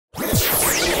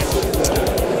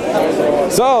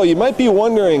So you might be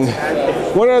wondering,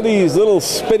 what are these little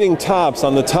spitting tops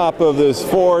on the top of this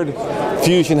Ford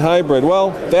Fusion Hybrid?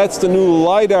 Well, that's the new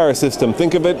Lidar system.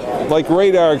 Think of it like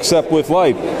radar except with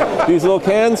light. These little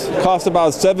cans cost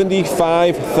about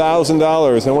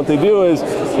 $75,000, and what they do is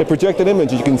they project an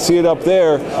image. You can see it up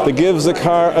there that gives the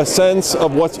car a sense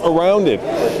of what's around it.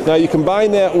 Now you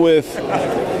combine that with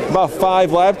about 5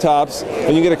 laptops,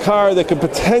 and you get a car that could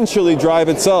potentially drive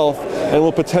itself and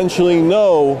will potentially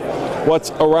know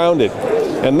what's around it.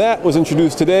 And that was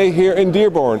introduced today here in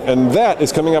Dearborn, and that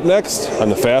is coming up next on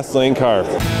the Fast Lane Car.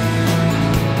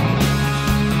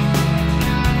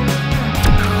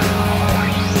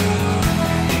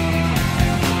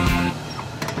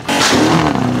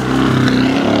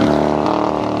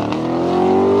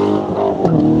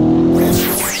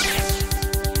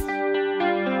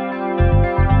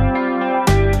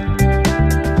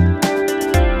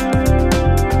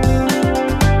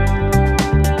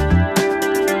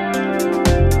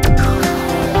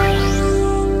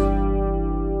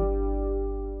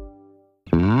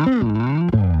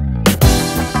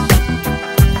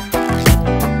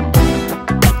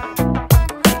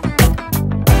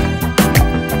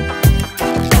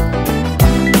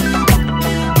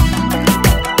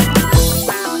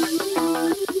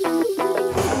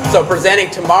 So presenting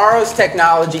tomorrow's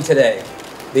technology today,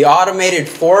 the automated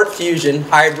Ford Fusion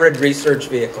Hybrid Research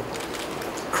Vehicle.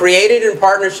 Created in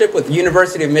partnership with the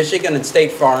University of Michigan and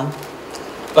State Farm.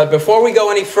 But before we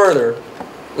go any further,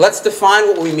 let's define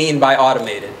what we mean by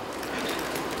automated.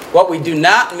 What we do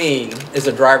not mean is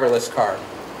a driverless car.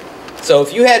 So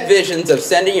if you had visions of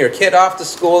sending your kid off to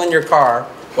school in your car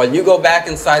while you go back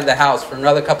inside the house for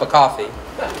another cup of coffee,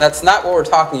 that's not what we're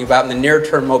talking about in the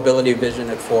near-term mobility vision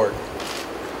at Ford.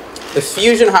 This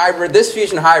Fusion Hybrid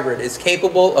is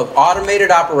capable of automated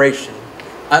operation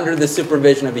under the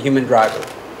supervision of a human driver.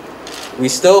 We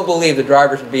still believe the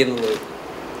driver should be in the loop.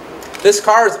 This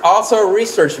car is also a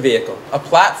research vehicle, a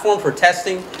platform for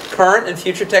testing current and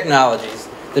future technologies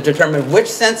that determine which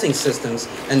sensing systems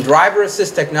and driver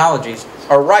assist technologies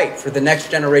are right for the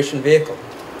next generation vehicle.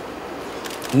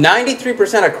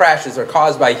 93% of crashes are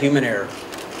caused by human error.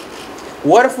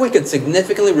 What if we could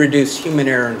significantly reduce human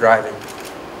error in driving?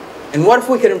 And what if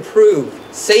we could improve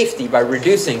safety by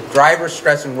reducing driver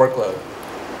stress and workload,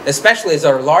 especially as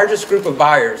our largest group of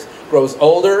buyers grows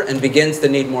older and begins to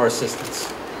need more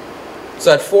assistance?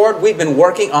 So at Ford, we've been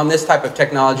working on this type of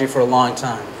technology for a long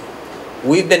time.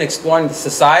 We've been exploring the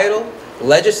societal,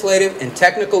 legislative, and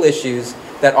technical issues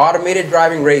that automated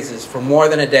driving raises for more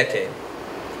than a decade.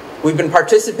 We've been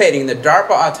participating in the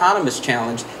DARPA Autonomous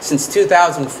Challenge since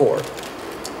 2004.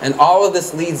 And all of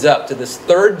this leads up to this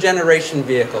third generation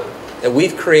vehicle that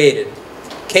we've created,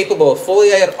 capable of fully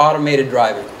automated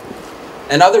driving,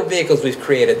 and other vehicles we've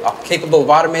created capable of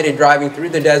automated driving through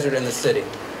the desert and the city.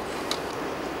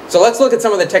 So let's look at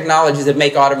some of the technologies that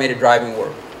make automated driving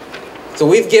work. So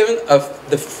we've given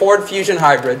the Ford Fusion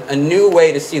Hybrid a new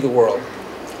way to see the world,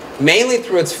 mainly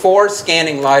through its 4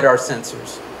 scanning Lidar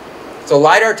sensors. So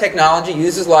Lidar technology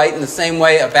uses light in the same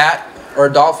way a bat or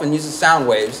a dolphin uses sound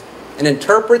waves, and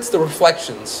interprets the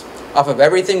reflections off of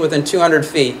everything within 200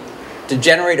 feet to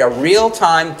generate a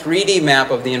real-time 3D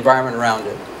map of the environment around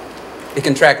it. It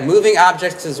can track moving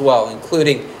objects as well,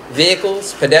 including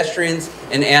vehicles, pedestrians,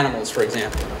 and animals, for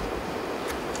example.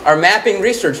 Our mapping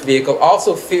research vehicle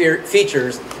also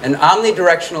features an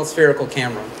omnidirectional spherical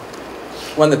camera.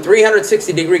 When the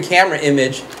 360-degree camera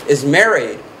image is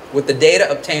married with the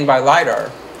data obtained by Lidar,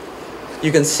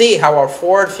 you can see how our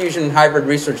Ford Fusion Hybrid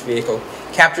Research Vehicle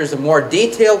captures a more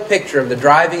detailed picture of the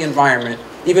driving environment,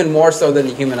 even more so than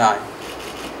the human eye.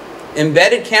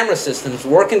 Embedded camera systems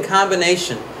work in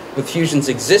combination with Fusion's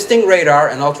existing radar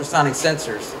and ultrasonic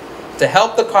sensors to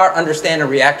help the car understand and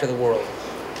react to the world.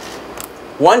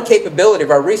 One capability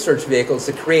of our research vehicle is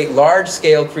to create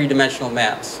large-scale 3-dimensional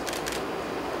maps.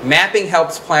 Mapping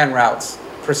helps plan routes,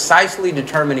 precisely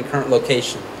determining current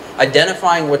location,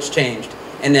 identifying what's changed,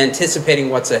 and anticipating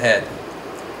what's ahead.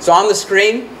 So on the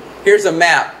screen, here's a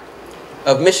map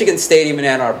of Michigan Stadium in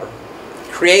Ann Arbor,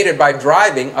 created by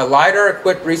driving a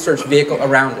LiDAR-equipped research vehicle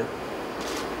around it.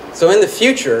 So in the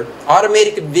future,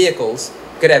 automated vehicles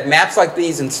could have maps like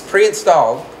these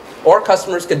pre-installed, or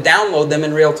customers could download them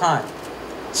in real time.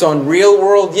 So in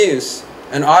real-world use,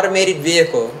 an automated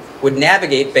vehicle would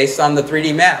navigate based on the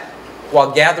 3D map, while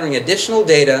gathering additional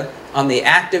data on the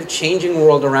active, changing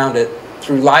world around it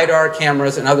through LiDAR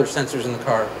cameras and other sensors in the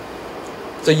car.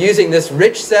 So using this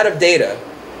rich set of data,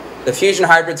 the Fusion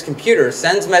Hybrid's computer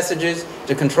sends messages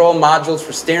to control modules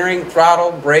for steering,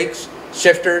 throttle, brakes,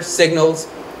 shifters, signals,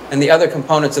 and the other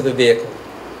components of the vehicle.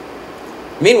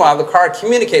 Meanwhile, the car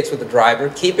communicates with the driver,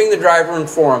 keeping the driver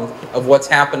informed of what's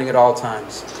happening at all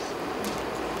times.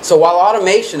 So while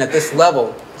automation at this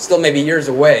level still may be years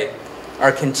away,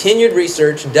 our continued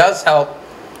research does help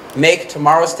make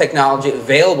tomorrow's technology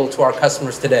available to our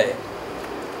customers today.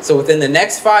 So within the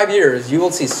next 5 years, you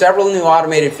will see several new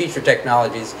automated feature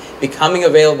technologies becoming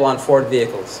available on Ford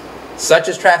vehicles, such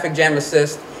as traffic jam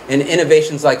assist and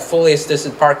innovations like fully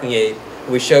assisted parking aid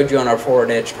we showed you on our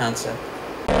Forward Edge concept.